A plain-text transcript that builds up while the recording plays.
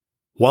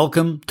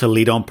Welcome to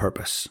Lead on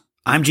Purpose.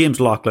 I'm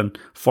James Laughlin,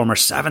 former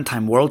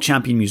 7-time world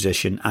champion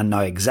musician and now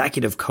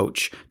executive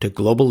coach to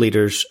global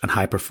leaders and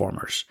high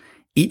performers.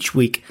 Each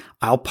week,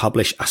 I'll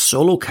publish a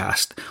solo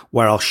cast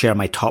where I'll share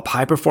my top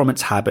high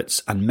performance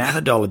habits and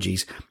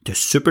methodologies to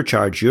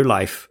supercharge your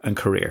life and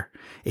career.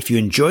 If you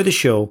enjoy the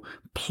show,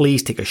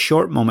 please take a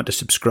short moment to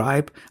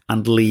subscribe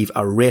and leave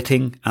a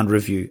rating and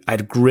review.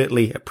 I'd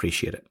greatly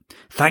appreciate it.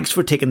 Thanks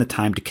for taking the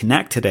time to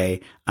connect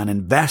today and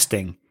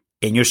investing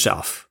in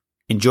yourself.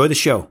 Enjoy the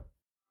show.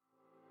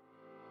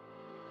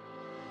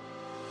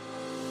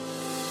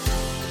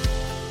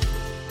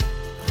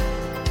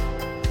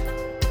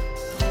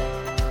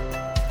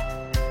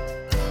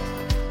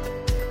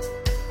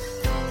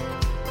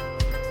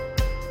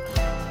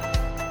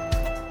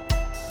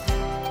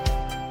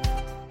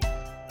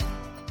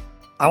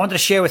 I wanted to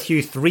share with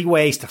you 3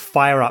 ways to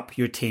fire up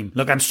your team.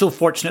 Look, I'm so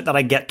fortunate that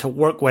I get to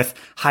work with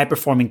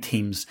high-performing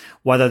teams,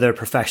 whether they're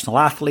professional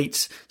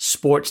athletes,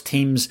 sports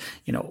teams,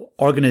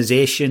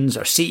 organizations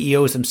or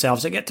CEOs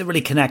themselves. I get to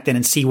really connect in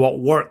and see what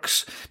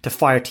works to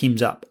fire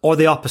teams up. Or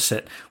the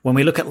opposite. When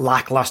we look at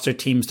lackluster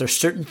teams, there's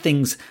certain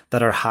things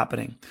that are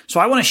happening. So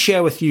I want to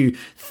share with you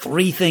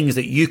 3 things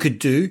that you could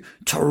do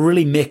to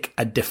really make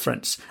a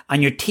difference.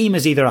 And your team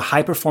is either a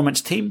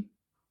high-performance team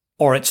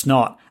or it's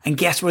not. And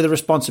guess where the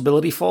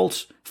responsibility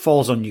falls?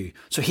 Falls on you.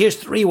 So here's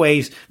 3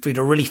 ways for you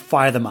to really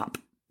fire them up.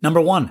 Number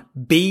 1,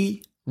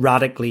 be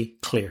radically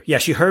clear.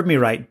 Yes, you heard me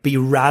right. Be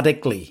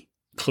radically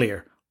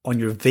clear on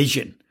your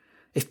vision.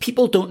 If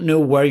people don't know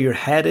where you're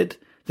headed,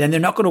 then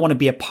they're not going to want to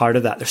be a part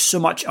of that. There's so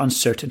much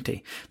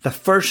uncertainty. The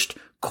first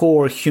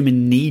core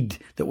human need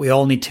that we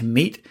all need to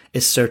meet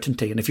is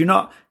certainty. And if you're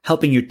not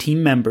helping your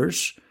team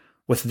members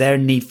with their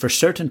need for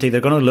certainty,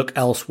 they're going to look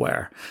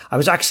elsewhere. I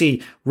was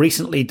actually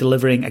recently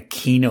delivering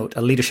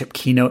a leadership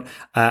keynote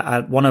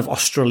at one of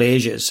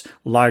Australasia's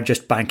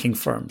largest banking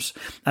firms.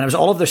 And it was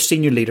all of their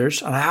senior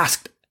leaders. And I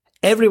asked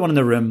everyone in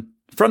the room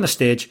from the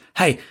stage,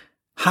 hey,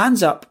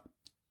 hands up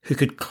who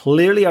could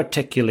clearly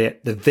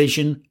articulate the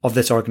vision of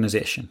this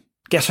organization.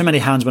 Guess how many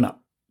hands went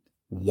up?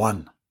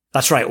 1.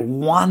 That's right,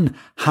 1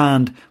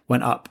 hand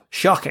went up.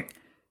 Shocking.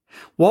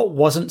 What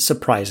wasn't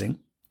surprising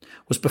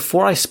was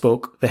before I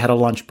spoke, they had a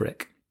lunch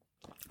break.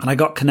 And I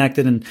got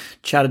connected and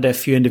chatted to a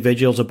few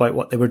individuals about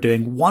what they were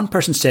doing. One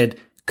person said,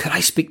 could I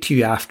speak to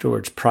you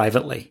afterwards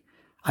privately?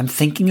 I'm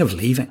thinking of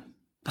leaving. I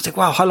was like,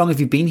 wow, how long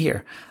have you been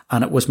here?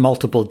 And it was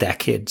multiple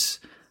decades,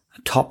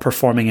 a top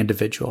performing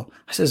individual.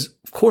 I says,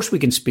 of course we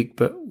can speak,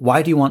 but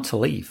why do you want to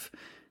leave?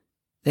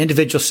 The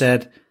individual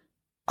said,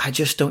 I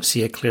just don't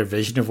see a clear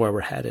vision of where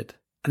we're headed.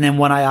 And then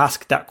when I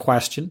asked that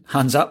question,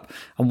 hands up,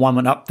 and 1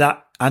 went up,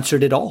 that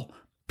answered it all.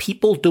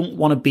 People don't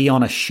want to be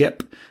on a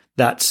ship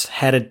that's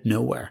headed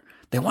nowhere.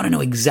 They want to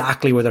know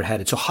exactly where they're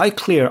headed. So how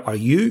clear are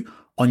you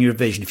on your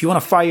vision? If you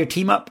want to fire your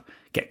team up,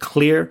 get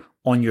clear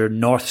on your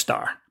North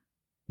Star.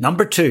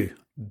 Number 2,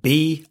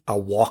 be a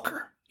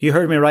walker. You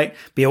heard me right.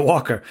 Be a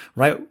walker,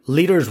 right?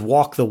 Leaders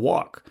walk the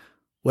walk.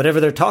 Whatever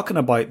they're talking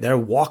about, they're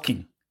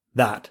walking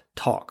that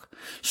talk.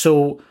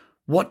 So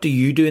what do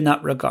you do in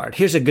that regard?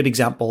 Here's a good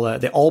example.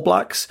 The All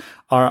Blacks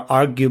are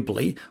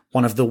arguably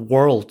one of the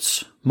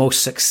world's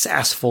most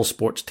successful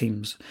sports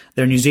teams.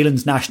 They're New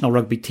Zealand's national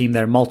rugby team.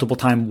 They're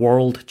multiple-time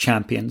world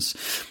champions.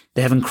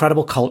 They have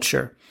incredible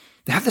culture.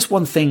 They have this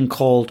one thing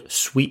called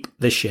sweep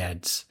the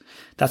sheds.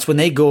 That's when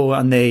they go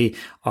and they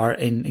are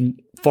in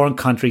foreign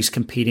countries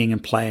competing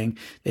and playing.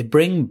 They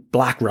bring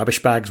black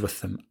rubbish bags with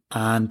them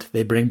and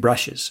they bring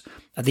brushes.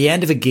 At the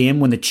end of a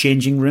game, when the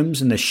changing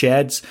rooms and the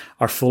sheds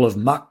are full of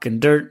muck and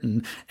dirt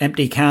and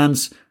empty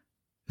cans,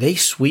 they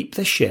sweep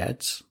the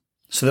sheds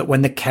so that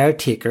when the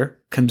caretaker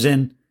comes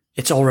in,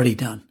 it's already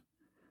done.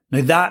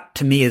 Now that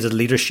to me is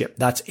leadership.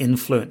 That's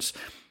influence.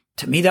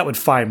 To me, that would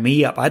fire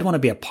me up. I'd want to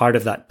be a part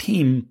of that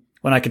team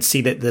when I could see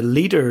that the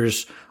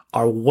leaders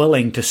are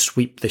willing to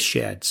sweep the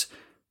sheds.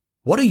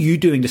 What are you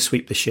doing to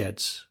sweep the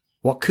sheds?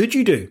 What could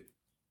you do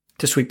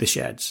to sweep the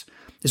sheds?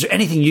 Is there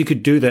anything you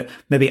could do that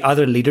maybe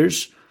other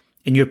leaders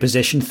in your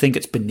position think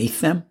it's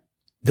beneath them?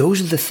 Those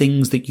are the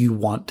things that you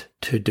want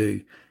to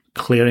do.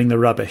 Clearing the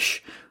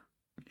rubbish,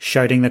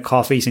 shouting the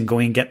coffees and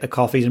going and get the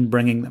coffees and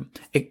bringing them.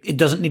 It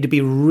doesn't need to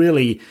be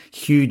really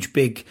huge,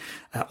 big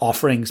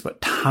offerings,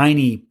 but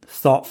tiny,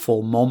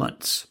 thoughtful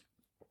moments.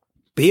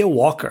 Be a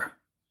walker.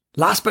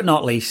 Last but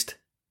not least,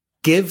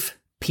 give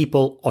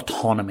people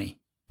autonomy.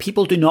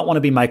 People do not want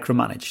to be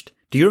micromanaged.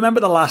 Do you remember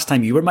the last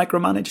time you were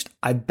micromanaged?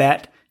 I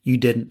bet you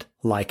didn't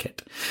like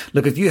it.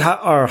 Look, if you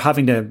are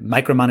having to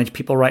micromanage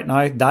people right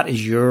now, that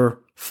is your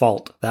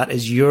fault. That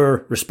is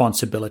your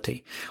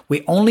responsibility.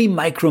 We only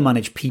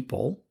micromanage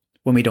people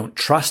when we don't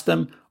trust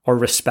them or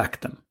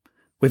respect them.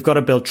 We've got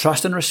to build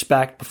trust and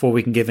respect before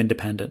we can give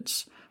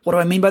independence. What do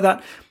I mean by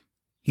that?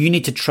 You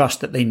need to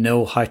trust that they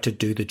know how to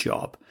do the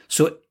job.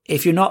 So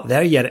if you're not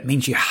there yet, it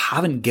means you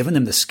haven't given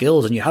them the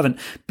skills and you haven't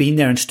been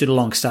there and stood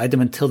alongside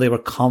them until they were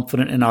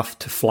confident enough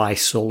to fly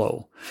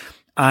solo.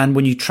 And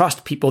when you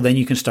trust people, then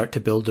you can start to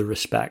build the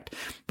respect.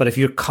 But if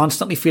you're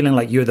constantly feeling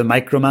like you're the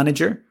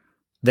micromanager,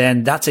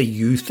 then that's a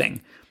you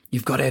thing.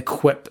 You've got to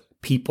equip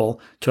people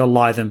to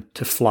allow them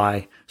to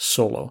fly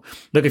solo.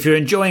 Look, if you're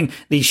enjoying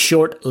these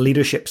short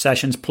leadership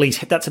sessions, please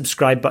hit that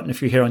subscribe button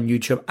if you're here on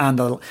YouTube and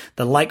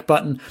the like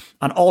button.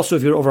 And also,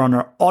 if you're over on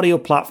our audio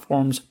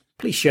platforms,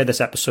 please share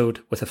this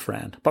episode with a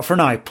friend. But for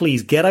now,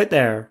 please get out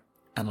there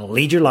and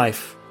lead your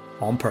life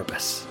on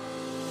purpose.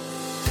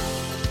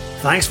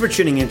 Thanks for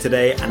tuning in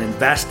today and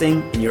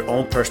investing in your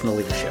own personal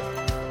leadership.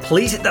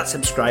 Please hit that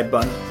subscribe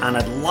button, and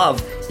I'd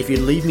love if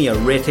you'd leave me a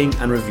rating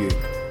and review.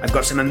 I've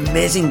got some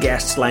amazing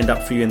guests lined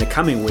up for you in the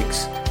coming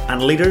weeks.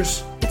 And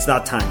leaders, it's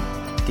that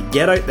time to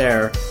get out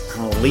there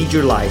and lead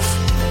your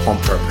life on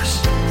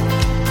purpose.